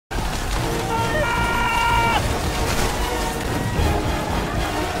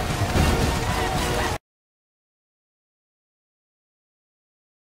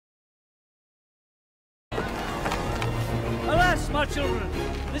children.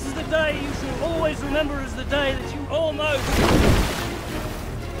 This is the day you should always remember as the day that you almost...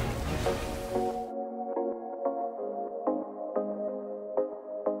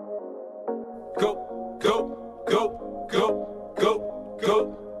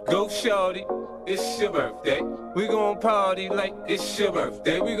 Go, shorty, it's your birthday. We gon' party like it's your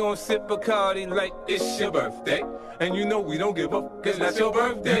birthday. We gon' sip Bacardi like it's your birthday. And you know we don't give up, cause that's your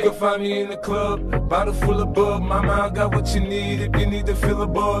birthday. You can find me in the club, bottle full of bub. Mama, I got what you need if you need to fill a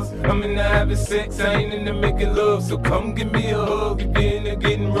buzz. I'm in the having sex, I ain't in the making love. So come give me a hug if you're in the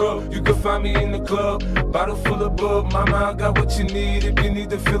getting rough. You can find me in the club, bottle full of bub. Mama, I got what you need if you need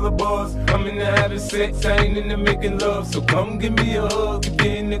to fill a buzz. I'm in the having sex, I ain't in the making love. So come give me a hug if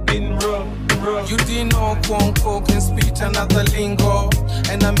you're in the getting rough. You didn't know Kwonko can speak another lingo,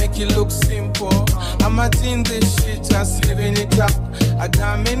 and I make it look simple. I'm a in this shit, just living it up. I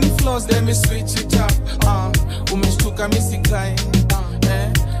got many flaws, let me switch it up. Umeshtuka misikai,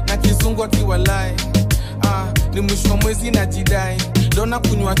 na kizungu akiwalai. Ni mwisho mwezi na jidai, dona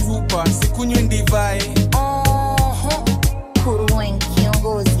kunywa tupa, sikunywi ndivai. Kuruwen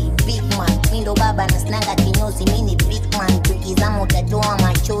kiongozi, big man. Mindo baba na snanga kinyozi, mini big man. Tukizama utatoa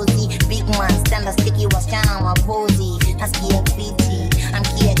machozi, big man. Standa sticky wasichana mapozi. Nasikia fiti,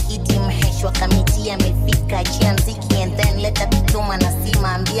 amkia kiti. Mheshwa kamiti amefika, achia mziki and then leta kutuma na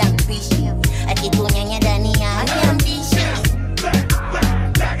sima. Ambia mpishi, akitunyanya dania, ambia mpishi.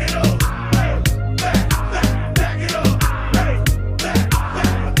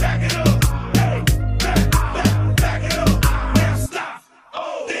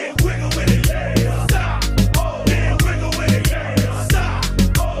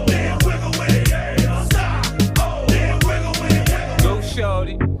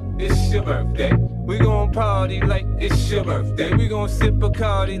 Birthday. We gon' party like it's your birthday. We gon' sip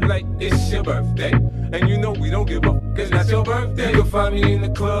Bacardi like it's your birthday. And you know we don't give up, cause that's your birthday. You'll find me in the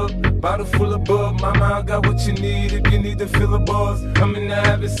club, bottle full of bub. Mama, I got what you need if you need to fill a buzz. I'm in the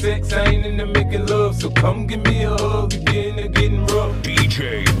having sex, I ain't in the making love. So come give me a hug if you're in the getting rough.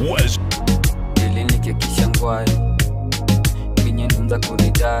 DJ was Ilinike kishangwai Minye nunza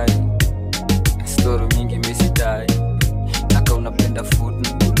kunidai Story mingi misidai Naka unapenda food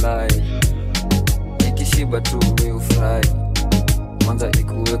nukulai Ikishiba tu we ufry Mwanza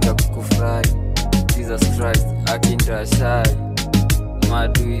ikuweka kukufry Jesus Christ akinda shy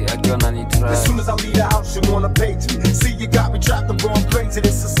Madui akiona ni try. As soon as I leave the house you wanna page me. See you got me trapped the wrong place and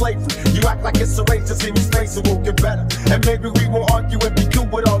it's a slavery. You act like it's a race, just give me space it won't get better. And maybe we won't argue and be cool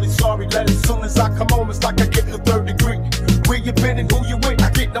with all these sorry letters. As soon as I come home it's like I get the 3rd degree. Where you been and who you with, I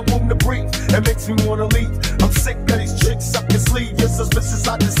get no room to breathe. It makes me wanna leave. I'm sick of these chicks up your sleeve. You're suspicious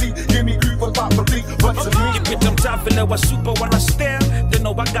I can see. Give me grief about belief. But to me you put them top and they was super when I stare. They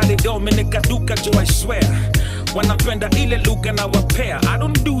know I got it all, minika duka jo I swear. When I penda ile luka na wapea. I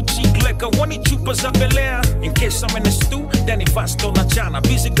don't do cheek like I want it chupa za belea. In case I'm in the stew, then if I stole na jana.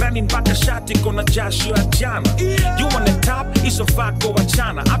 Busy grinding baka shati kona jasho ya jana. You on the top, iso fako wa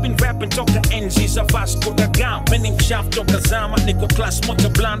chana. I've been rapping toka enzi za Vasco da Gama. Mini mshafu toka zama, niko class moja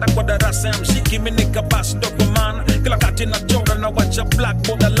blanda. Kwa darasa ya mziki, minika basi doko mana. Kila kati na jora na wacha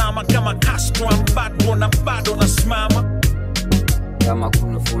blackboard alama. Kama Castro ambado na bado na smama. Kama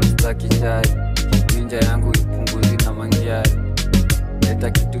kuna full stack chai Ninja yangu ipunguzi na mangiari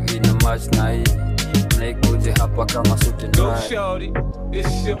Leta kitu ina match na hii Naikuje hapa kama suti na Go shorty,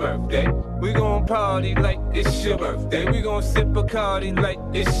 it's your birthday. We gon' party like it's your birthday. We gon' sip Bacardi like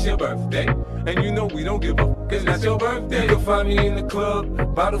it's your birthday. And you know we don't give up, cause that's your birthday. You'll find me in the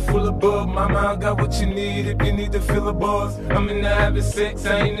club, bottle full of bub. Mama, I got what you need if you need to fill a buzz. I'm in the having sex,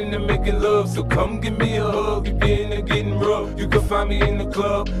 I ain't in the making love. So come give me a hug if you're in the getting rough. You can find me in the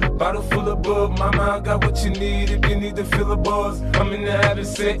club, bottle full of bub. Mama, I got what you need if you need to fill a buzz. I'm in the having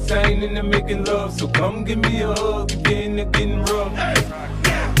sex, I ain't in the making love. So come give me a hug if you're in the getting rough.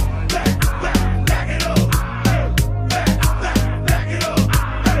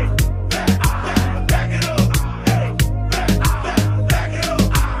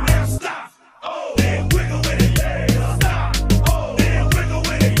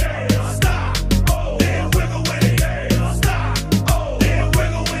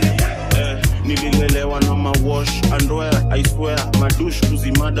 I swear, madush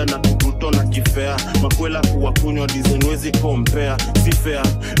kuzimada na kukuto na kifea. Makwela kuwa kunywa dizenwezi compare. Si fair,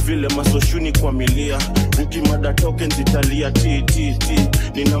 vile masoshuni kwa milia. Ukimada tokens italia TTT.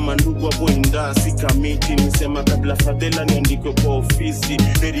 Nina mandugu wa boinda, si kamiti. Nisema kabla fadela niandike kwa ofisi.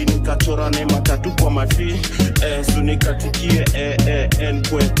 Neri nikachora ne matatu kwa mati. Sunikatikie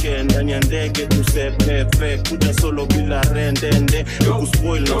kweke. Ndani ya ndege tusepepe. Kuja solo bila rendende.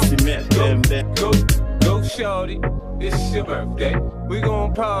 Kuspoil na usimepembe. Go go, shorty. It's your birthday. We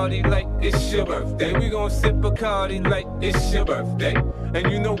gon' party like it's your birthday. We gon' sip Bacardi like it's your birthday.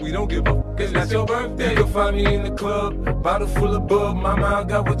 And you know we don't give up, cause that's your birthday. You can find me in the club, bottle full of bub. Mama, I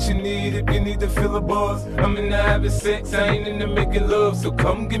got what you need if you need to fill a buzz. I'm in the having sex, I ain't into making love. So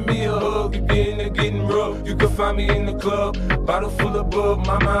come give me a hug if you're in the getting rough. You can find me in the club, bottle full of bub.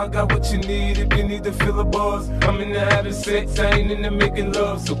 Mama, I got what you need if you need to fill a buzz. I'm in the having sex, I ain't into making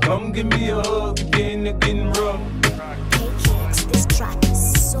love. So come give me a hug if you're in the getting rough.